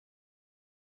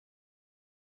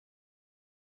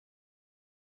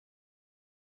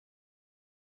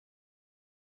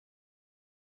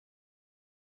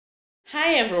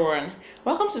Hi everyone,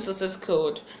 welcome to Success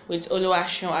Code with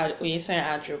Oluwaseun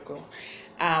Adjoko.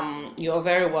 You're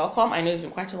very welcome. I know it's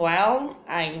been quite a while.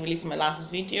 I released my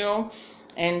last video,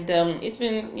 and it's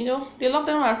been, the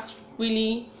lockdown has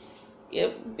really,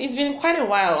 it's been quite a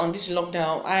while on this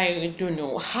lockdown. I don't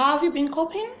know. How have you been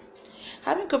coping?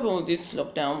 Have you coping with this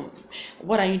lockdown?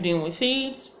 What are you doing with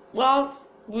it? Well,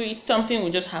 it's something we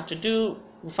just have to do.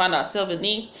 We find ourselves in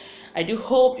it. I do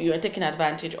hope you are taking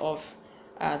advantage of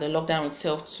the lockdown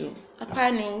itself to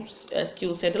acquire new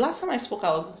skill set. The last time I spoke,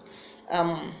 I was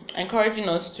encouraging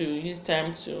us to use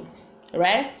time to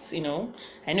rest. I know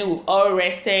we've all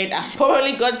rested. I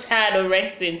probably got tired of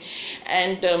resting,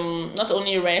 and not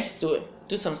only rest, to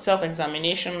do some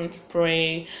self-examination,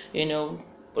 pray,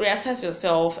 reassess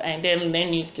yourself, and then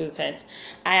learn new skill sets.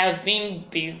 I have been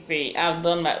busy. I've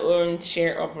done my own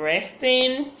share of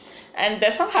resting, and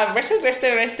there's some have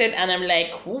rested, and I'm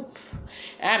like, whoop,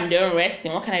 I'm done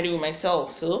resting. What can I do with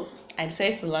myself? So I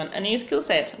decided to learn a new skill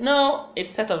set. No, it's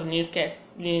a set of new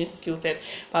skill set,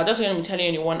 but I'm just going to be telling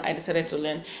you the one I decided to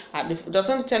learn. I just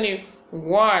want to tell you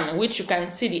one which you can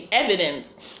see the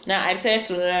evidence. Now I decided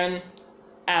to learn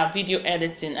video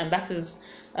editing, and that is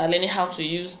learning how to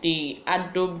use the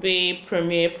Adobe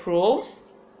Premiere Pro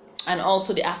and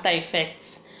also the After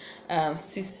Effects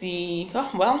the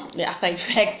After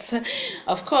Effects.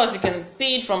 Of course, you can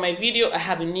see it from my video.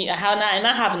 I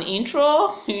now have an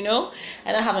intro. I now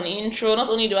have an intro. Not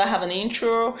only do I have an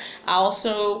intro, I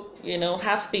also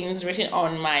have things written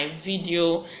on my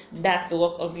video. That's the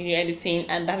work of video editing,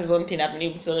 and that is one thing I've been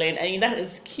able to learn. And that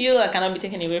is a skill that cannot be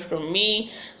taken away from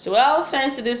me. So, well,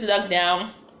 thanks to this lockdown,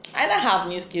 I now have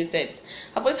new skill sets.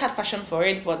 I've always had passion for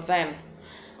it, but then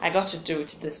I got to do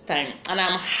it this time, and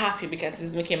I'm happy because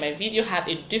it's making my video have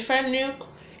a different look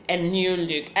and new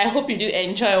look. I hope you do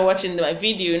enjoy watching my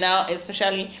video now,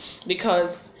 especially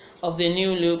because of the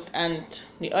new looks and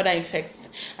the other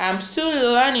effects. I'm still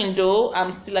learning though.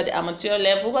 I'm still at the amateur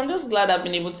level, but I'm just glad I've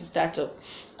been able to start up.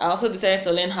 I also decided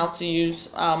to learn how to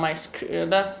use my screen.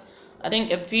 That's, I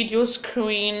think, a video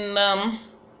screen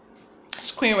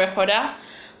recorder,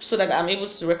 so that I'm able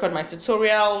to record my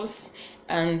tutorials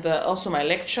and also my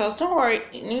lectures. Don't worry,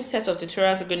 a new set of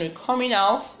tutorials are going to be coming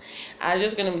out. I'm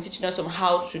just going to be teaching us on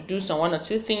how to do some one or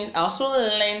two things. I also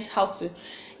learned how to,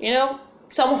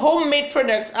 some homemade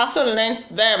products. I also learned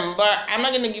them, but I'm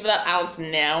not going to give that out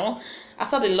now.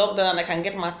 After the lockdown, I can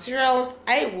get materials.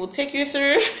 I will take you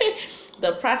through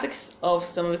the practice of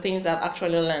some of the things I've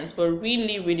actually learned. But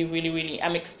really,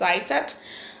 I'm excited.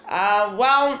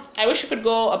 Well, I wish I could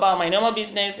go about my normal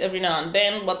business every now and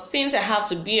then, but since I have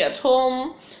to be at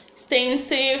home, staying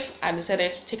safe, I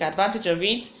decided to take advantage of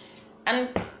it and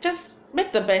just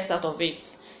make the best out of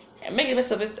it. And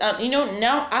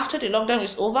now after the lockdown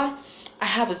is over, I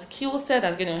have a skill set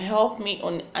that's going to help me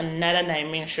on another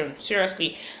dimension.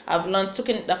 Seriously, I've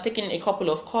taken a couple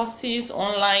of courses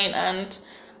online, and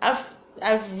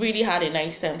I've really had a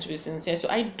nice time, to be sincere. So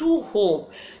I do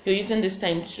hope you're using this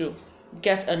time to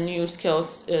get a new skill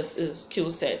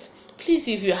set. Please,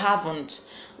 if you haven't,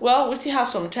 well, we still have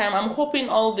some time. I'm hoping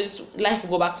all this life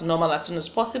will go back to normal as soon as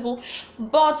possible,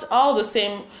 but all the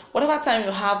same, whatever time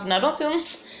you have now, don't say,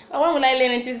 when will I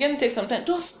learn it? It's going to take some time.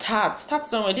 Just start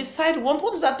somewhere. Decide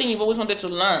what is that thing you've always wanted to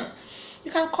learn.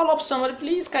 You can call up somebody.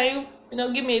 Please, can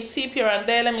you give me a tip here and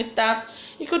there, let me start.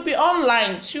 It could be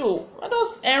online too.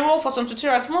 Just enroll for some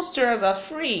tutorials. Most tutorials are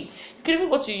free. You can even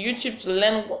go to YouTube to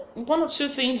learn one or two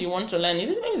things you want to learn.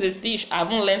 Maybe this dish, I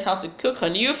haven't learned how to cook a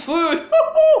new food.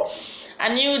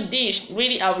 A new dish.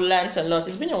 Really, I've learned a lot.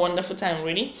 It's been a wonderful time,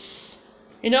 really.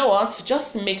 You know what?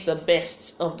 Just make the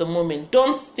best of the moment.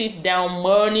 Don't sit down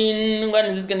mourning, when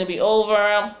is this going to be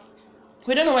over?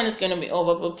 We don't know when it's going to be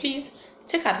over, but please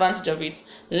take advantage of it.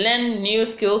 Learn new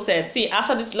skill sets. See,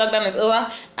 after this lockdown is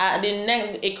over,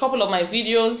 a couple of my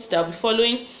videos that will be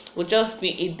following will just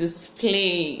be a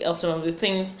display of some of the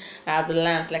things I have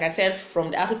learned. Like I said,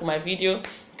 from the article of my video,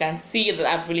 you can see that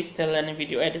I've really started learning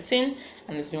video editing,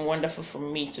 and it's been wonderful for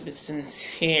me, to be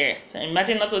sincere. So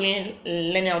imagine not only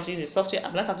learning how to use a software,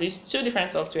 I've learned how to use 2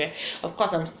 different software. Of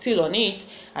course, I'm still on it,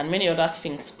 and many other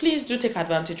things. Please do take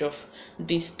advantage of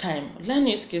this time. Learn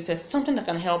new skill sets, something that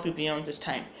can help you beyond this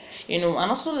time. And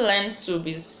also learn to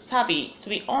be savvy, to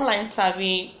be online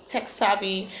savvy, tech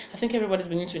savvy. I think everybody's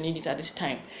beginning to need it at this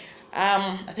time.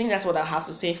 I think that's what I have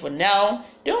to say for now.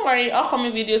 Don't worry,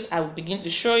 upcoming videos I will begin to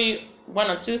show you one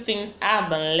or two things I've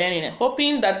been learning, and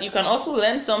hoping that you can also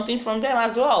learn something from them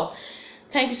as well.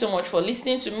 Thank you so much for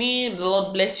listening to me. The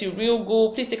Lord bless you real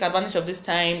good. Please take advantage of this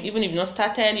time. Even if you've not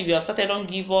started, if you have started, don't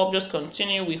give up. Just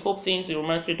continue. We hope things will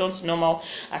return to normal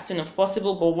as soon as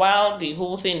possible. But while the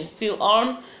whole thing is still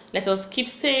on, let us keep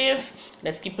safe.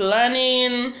 Let's keep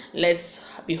learning.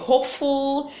 Let's be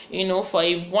hopeful, for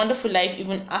a wonderful life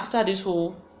even after this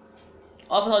whole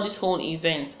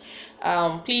event.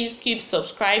 Please keep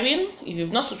subscribing. If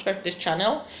you've not subscribed to this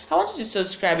channel, I want you to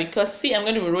subscribe, because see, I'm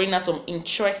going to be rolling out some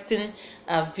interesting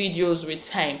videos with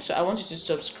time. So I want you to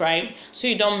subscribe so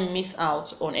you don't miss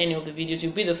out on any of the videos.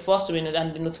 You'll be the first to be notified,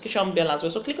 and the notification bell as well.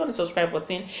 So click on the subscribe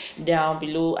button down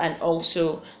below, and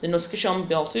also the notification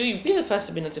bell, so you'll be the first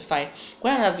to be notified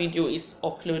when another video is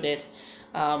uploaded.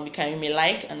 You may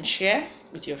like and share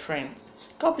with your friends.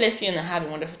 God bless you and have a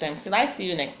wonderful time. Till I see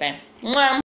you next time.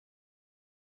 Mwah!